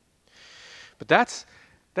 But that's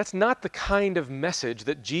not the kind of message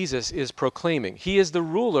that Jesus is proclaiming. He is the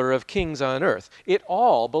ruler of kings on earth. It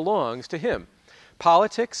all belongs to him.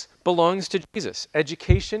 Politics belongs to Jesus.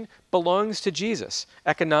 Education belongs to Jesus.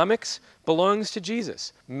 Economics belongs to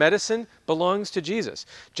Jesus. Medicine belongs to Jesus.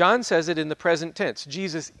 John says it in the present tense.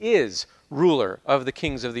 Jesus is ruler of the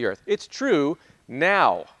kings of the earth. It's true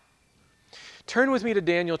now. Turn with me to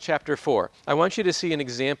Daniel chapter 4. I want you to see an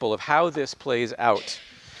example of how this plays out.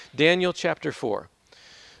 Daniel chapter 4.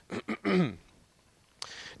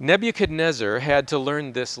 Nebuchadnezzar had to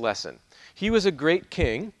learn this lesson. He was a great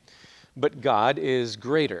king, but God is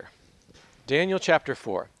greater. Daniel chapter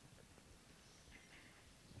 4.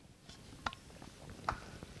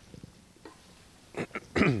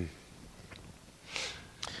 I'm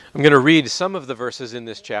going to read some of the verses in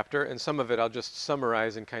this chapter, and some of it I'll just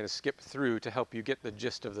summarize and kind of skip through to help you get the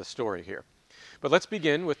gist of the story here. But let's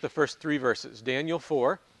begin with the first three verses. Daniel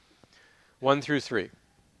 4, 1 through 3.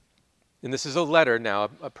 And this is a letter now,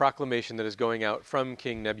 a proclamation that is going out from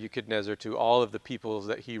King Nebuchadnezzar to all of the peoples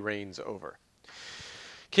that he reigns over.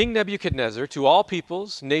 King Nebuchadnezzar, to all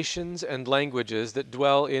peoples, nations, and languages that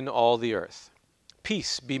dwell in all the earth,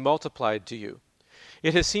 peace be multiplied to you.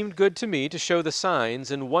 It has seemed good to me to show the signs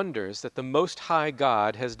and wonders that the Most High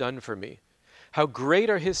God has done for me. How great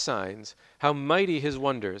are his signs, how mighty his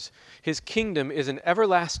wonders. His kingdom is an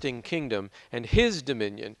everlasting kingdom, and his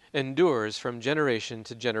dominion endures from generation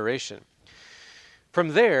to generation.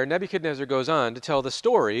 From there, Nebuchadnezzar goes on to tell the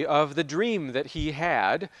story of the dream that he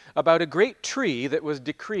had about a great tree that was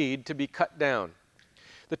decreed to be cut down.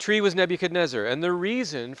 The tree was Nebuchadnezzar, and the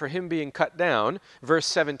reason for him being cut down, verse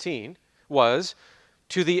 17, was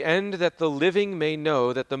to the end that the living may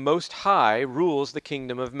know that the Most High rules the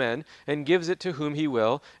kingdom of men and gives it to whom he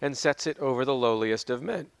will and sets it over the lowliest of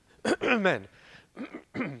men. Men.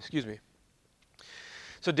 Excuse me.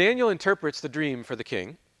 So Daniel interprets the dream for the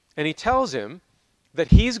king, and he tells him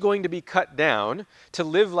that he's going to be cut down to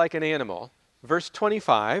live like an animal. Verse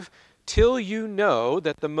 25, till you know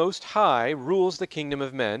that the Most High rules the kingdom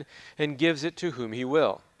of men and gives it to whom he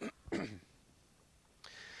will.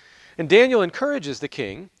 And Daniel encourages the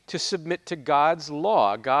king to submit to God's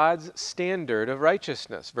law, God's standard of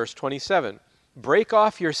righteousness. Verse 27, break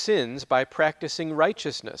off your sins by practicing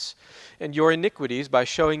righteousness, and your iniquities by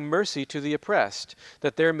showing mercy to the oppressed,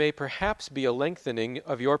 that there may perhaps be a lengthening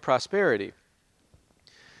of your prosperity.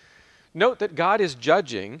 Note that God is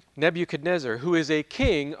judging Nebuchadnezzar, who is a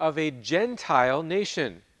king of a Gentile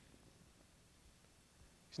nation.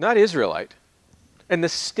 He's not Israelite. And the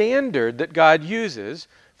standard that God uses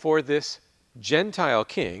for this Gentile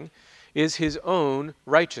king is his own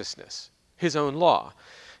righteousness, his own law.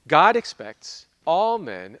 God expects all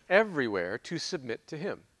men everywhere to submit to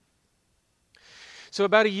him. So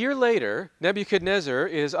about a year later, Nebuchadnezzar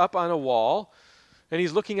is up on a wall, and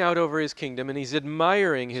he's looking out over his kingdom, and he's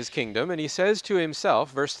admiring his kingdom, and he says to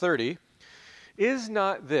himself, verse 30, "Is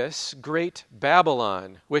not this great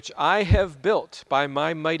Babylon, which I have built by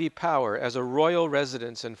my mighty power as a royal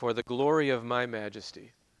residence and for the glory of my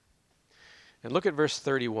majesty?" And look at verse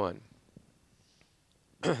 31.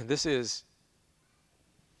 This is,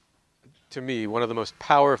 to me, one of the most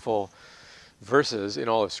powerful verses in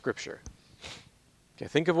all of Scripture. Okay,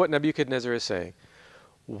 think of what Nebuchadnezzar is saying.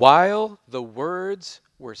 While the words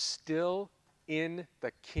were still in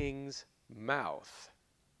the king's mouth,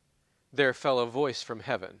 there fell a voice from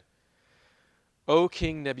heaven. "O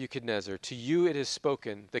King Nebuchadnezzar, to you it is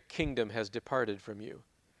spoken, the kingdom has departed from you.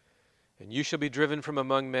 And you shall be driven from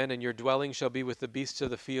among men, and your dwelling shall be with the beasts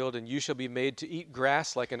of the field, and you shall be made to eat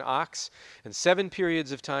grass like an ox, and 7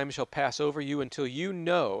 periods of time shall pass over you until you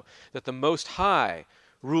know that the Most High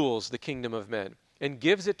rules the kingdom of men, and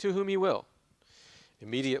gives it to whom he will."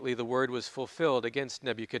 Immediately the word was fulfilled against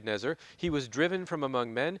Nebuchadnezzar. He was driven from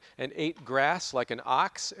among men and ate grass like an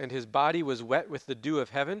ox, and his body was wet with the dew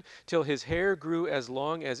of heaven, till his hair grew as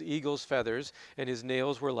long as eagle's feathers, and his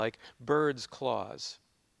nails were like birds' claws.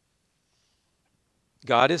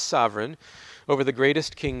 God is sovereign over the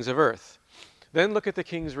greatest kings of earth. Then look at the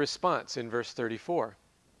king's response in verse 34.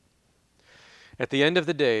 "At the end of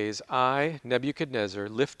the days, I, Nebuchadnezzar,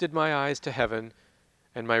 lifted my eyes to heaven,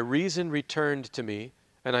 and my reason returned to me,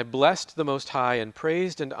 and I blessed the Most High and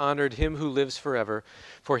praised and honored him who lives forever.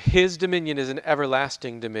 For his dominion is an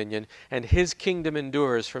everlasting dominion, and his kingdom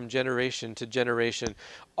endures from generation to generation.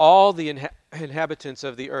 All the inhabitants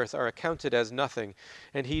of the earth are accounted as nothing,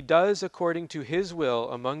 and he does according to his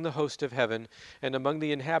will among the host of heaven and among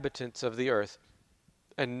the inhabitants of the earth.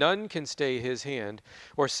 And none can stay his hand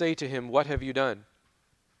or say to him, 'What have you done?'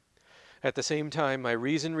 At the same time my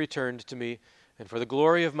reason returned to me, and for the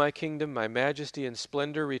glory of my kingdom, my majesty and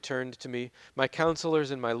splendor returned to me. My counselors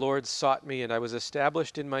and my lords sought me, and I was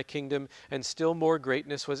established in my kingdom, and still more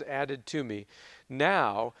greatness was added to me.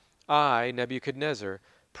 Now I, Nebuchadnezzar,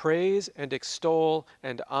 praise and extol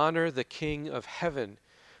and honor the King of heaven,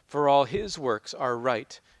 for all his works are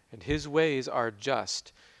right, and his ways are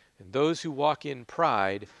just, and those who walk in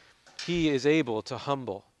pride he is able to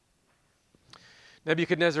humble."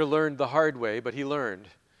 Nebuchadnezzar learned the hard way, but he learned.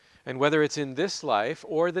 And whether it's in this life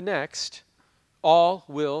or the next, all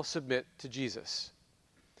will submit to Jesus.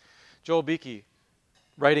 Joel Beeke,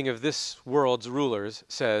 writing of this world's rulers,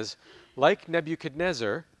 says, like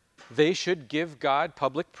Nebuchadnezzar, they should give God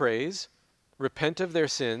public praise, repent of their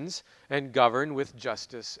sins, and govern with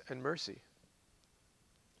justice and mercy.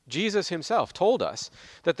 Jesus himself told us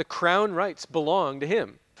that the crown rights belong to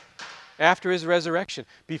him. After his resurrection,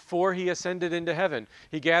 before he ascended into heaven,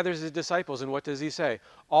 he gathers his disciples, and what does he say?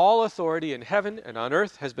 "All authority in heaven and on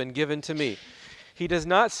earth has been given to me." He does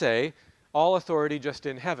not say, all authority just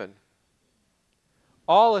in heaven.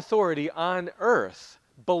 All authority on earth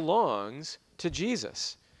belongs to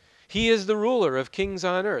Jesus. He is the ruler of kings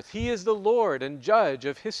on earth. He is the Lord and judge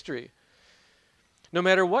of history. No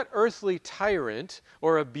matter what earthly tyrant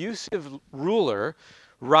or abusive ruler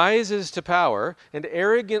rises to power and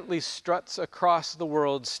arrogantly struts across the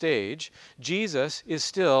world's stage, Jesus is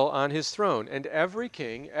still on his throne. And every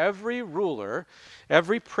king, every ruler,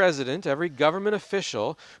 every president, every government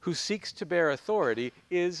official who seeks to bear authority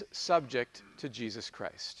is subject to Jesus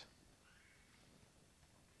Christ.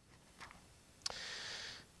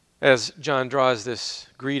 As John draws this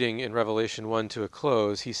greeting in Revelation 1 to a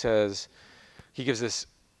close, he gives this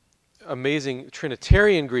amazing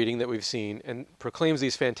Trinitarian greeting that we've seen and proclaims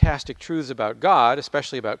these fantastic truths about God,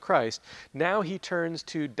 especially about Christ. Now he turns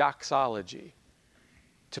to doxology,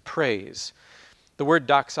 to praise. The word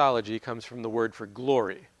doxology comes from the word for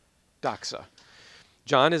glory, doxa.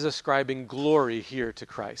 John is ascribing glory here to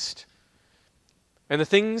Christ. And the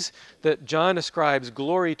things that John ascribes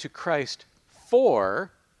glory to Christ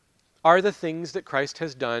for are the things that Christ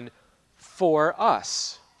has done for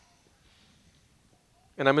us.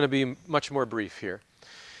 And I'm going to be much more brief here.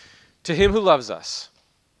 To him who loves us.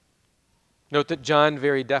 Note that John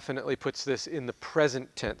very definitely puts this in the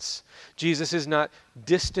present tense. Jesus is not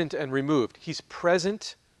distant and removed. He's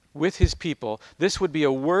present with his people. This would be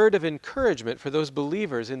a word of encouragement for those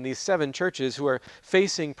believers in these 7 churches who are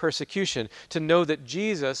facing persecution, to know that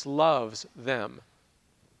Jesus loves them.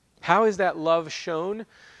 How is that love shown?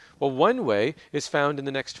 Well, one way is found in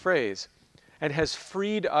the next phrase. and has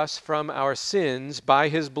freed us from our sins by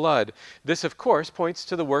his blood. This, of course, points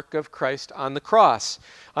to the work of Christ on the cross.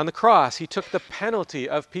 On the cross, he took the penalty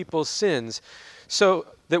of people's sins so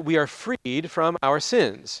that we are freed from our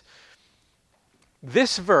sins.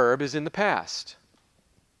 This verb is in the past.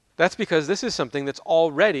 That's because this is something that's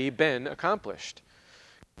already been accomplished,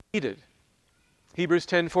 completed. Hebrews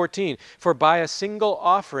 10:14, for by a single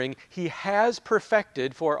offering he has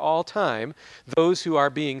perfected for all time those who are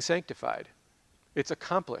being sanctified. It's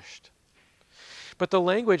accomplished. But the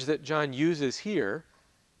language that John uses here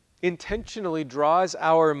intentionally draws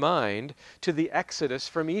our mind to the exodus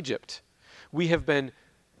from Egypt. We have been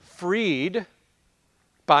freed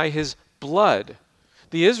by his blood.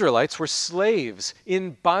 The Israelites were slaves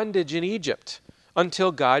in bondage in Egypt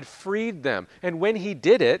until God freed them. And when he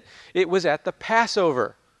did it, it was at the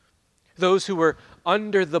Passover. Those who were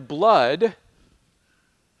under the blood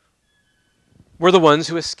were the ones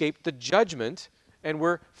who escaped the judgment and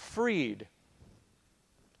were freed.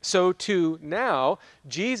 So too now,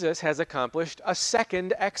 Jesus has accomplished a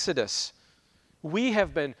second exodus. We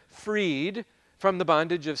have been freed from the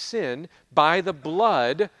bondage of sin by the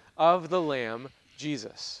blood of the Lamb,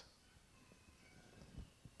 Jesus.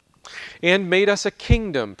 And made us a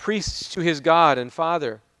kingdom, priests to his God and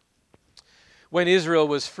Father. When Israel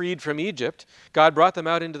was freed from Egypt, God brought them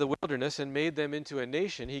out into the wilderness and made them into a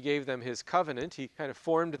nation. He gave them his covenant. He kind of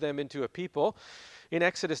formed them into a people. In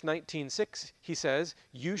Exodus 19:6, he says,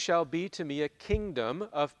 "You shall be to me a kingdom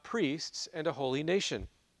of priests and a holy nation."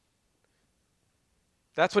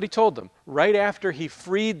 That's what he told them right after he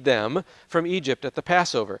freed them from Egypt at the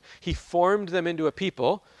Passover. He formed them into a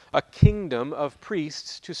people, a kingdom of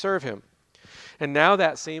priests to serve him. And now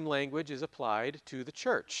that same language is applied to the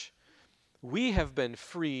church. We have been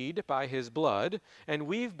freed by his blood, and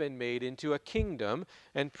we've been made into a kingdom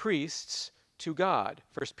and priests to God.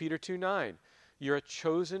 1 Peter 2:9. You're a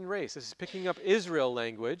chosen race. This is picking up Israel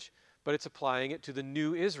language, but it's applying it to the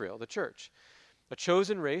new Israel, the church. A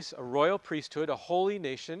chosen race, a royal priesthood, a holy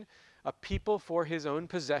nation, a people for his own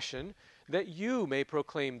possession, that you may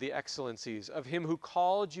proclaim the excellencies of him who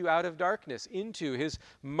called you out of darkness into his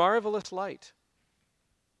marvelous light.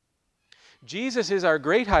 Jesus is our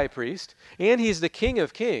great high priest, and he's the King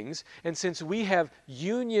of kings, and since we have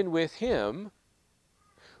union with him,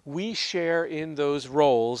 we share in those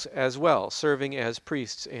roles as well, serving as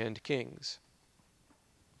priests and kings.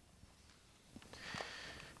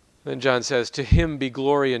 Then John says, "To him be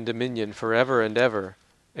glory and dominion forever and ever.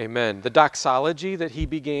 Amen." The doxology that he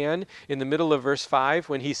began in the middle of verse 5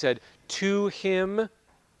 when he said, "To him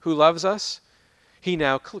who loves us," he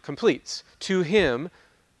now completes. To him,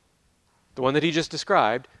 the one that he just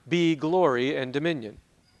described, be glory and dominion.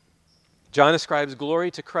 John ascribes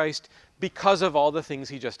glory to Christ because of all the things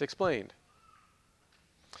he just explained.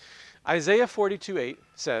 Isaiah 42:8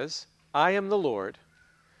 says, "I am the Lord,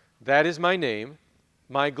 that is my name,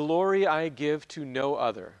 my glory I give to no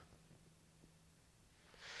other."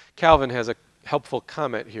 Calvin has a helpful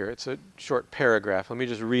comment here. It's a short paragraph. Let me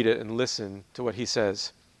just read it and listen to what he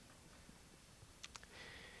says.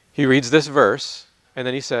 He reads this verse, and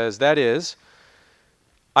then he says, that is,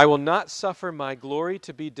 "I will not suffer my glory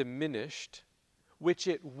to be diminished, which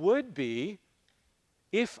it would be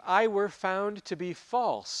if I were found to be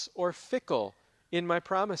false or fickle in my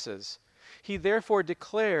promises. He therefore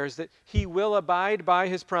declares that he will abide by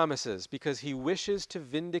his promises because he wishes to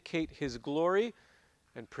vindicate his glory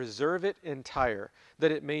and preserve it entire,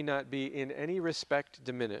 that it may not be in any respect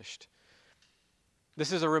diminished."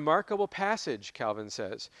 This is a remarkable passage, Calvin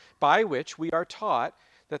says, by which we are taught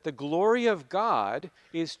that the glory of God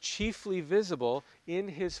is chiefly visible in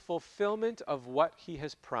his fulfillment of what he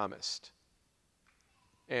has promised.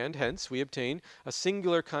 And hence we obtain a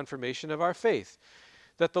singular confirmation of our faith,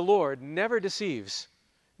 that the Lord never deceives,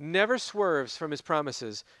 never swerves from his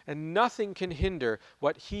promises, and nothing can hinder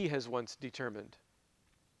what he has once determined.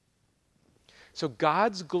 So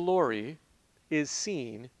God's glory is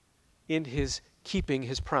seen in his keeping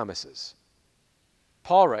his promises.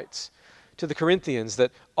 Paul writes to the Corinthians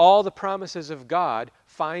that all the promises of God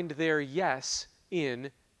find their yes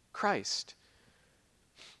in Christ.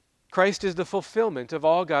 Christ is the fulfillment of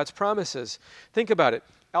all God's promises. Think about it.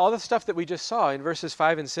 All the stuff that we just saw in verses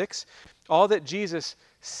 5 and 6, all that Jesus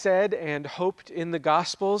said and hoped in the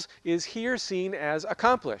Gospels is here seen as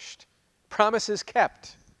accomplished. Promises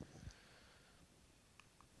kept.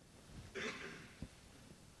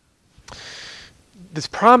 These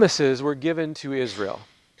promises were given to Israel,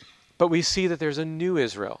 but we see that there's a new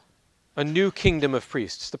Israel. a new kingdom of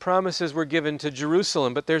priests. The promises were given to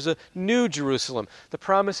Jerusalem, but there's a new Jerusalem. The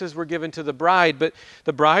promises were given to the bride, but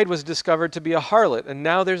the bride was discovered to be a harlot, and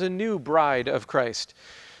now there's a new bride of Christ.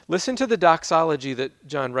 Listen to the doxology that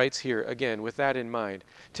John writes here again with that in mind.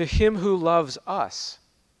 To him who loves us,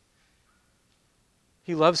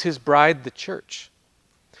 he loves his bride, the church,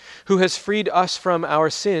 who has freed us from our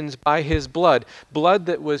sins by his blood, blood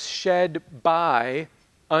that was shed by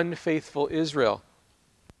unfaithful Israel,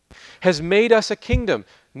 has made us a kingdom.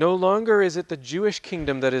 No longer is it the Jewish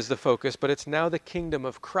kingdom that is the focus, but it's now the kingdom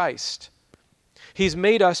of Christ. He's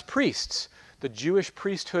made us priests. The Jewish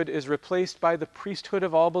priesthood is replaced by the priesthood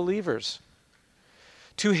of all believers.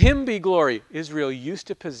 To him be glory. Israel used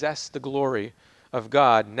to possess the glory of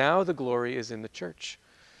God. Now the glory is in the church.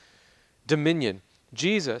 Dominion.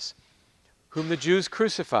 Jesus, whom the Jews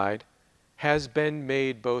crucified, has been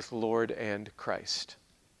made both Lord and Christ.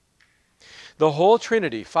 The whole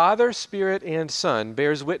Trinity, Father, Spirit, and Son,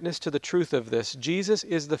 bears witness to the truth of this. Jesus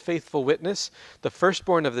is the faithful witness, the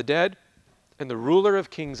firstborn of the dead, and the ruler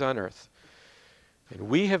of kings on earth. And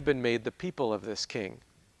we have been made the people of this King,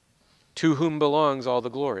 to whom belongs all the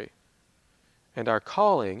glory. And our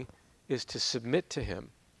calling is to submit to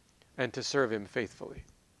him and to serve him faithfully.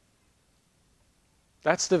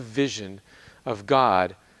 That's the vision of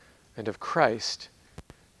God and of Christ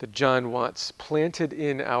that John wants planted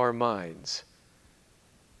in our minds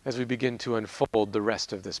as we begin to unfold the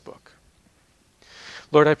rest of this book.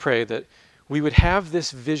 Lord, I pray that we would have this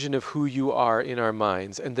vision of who you are in our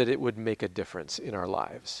minds and that it would make a difference in our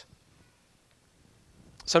lives.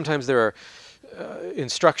 Sometimes there are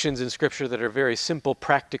instructions in Scripture that are very simple,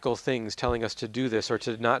 practical things telling us to do this or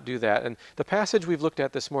to not do that. And the passage we've looked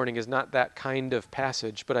at this morning is not that kind of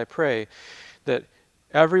passage, but I pray that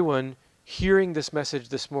everyone hearing this message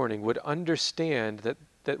this morning would understand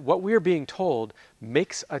that what we're being told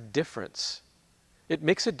makes a difference. It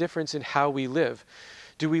makes a difference in how we live.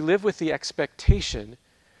 Do we live with the expectation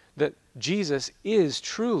that Jesus is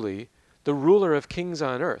truly the ruler of kings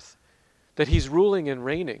on earth, that he's ruling and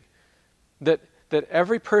reigning, that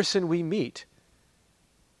every person we meet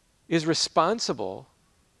is responsible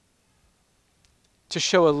to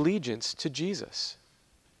show allegiance to Jesus?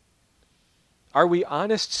 Are we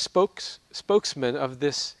honest spokesmen of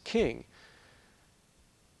this king?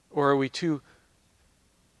 Or are we too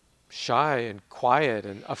shy and quiet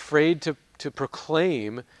and afraid to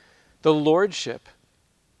proclaim the lordship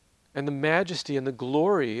and the majesty and the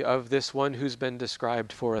glory of this one who's been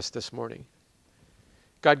described for us this morning?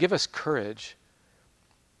 God, give us courage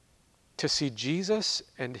to see Jesus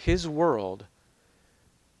and his world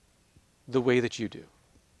the way that you do.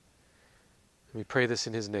 And we pray this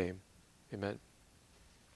in his name. Amen.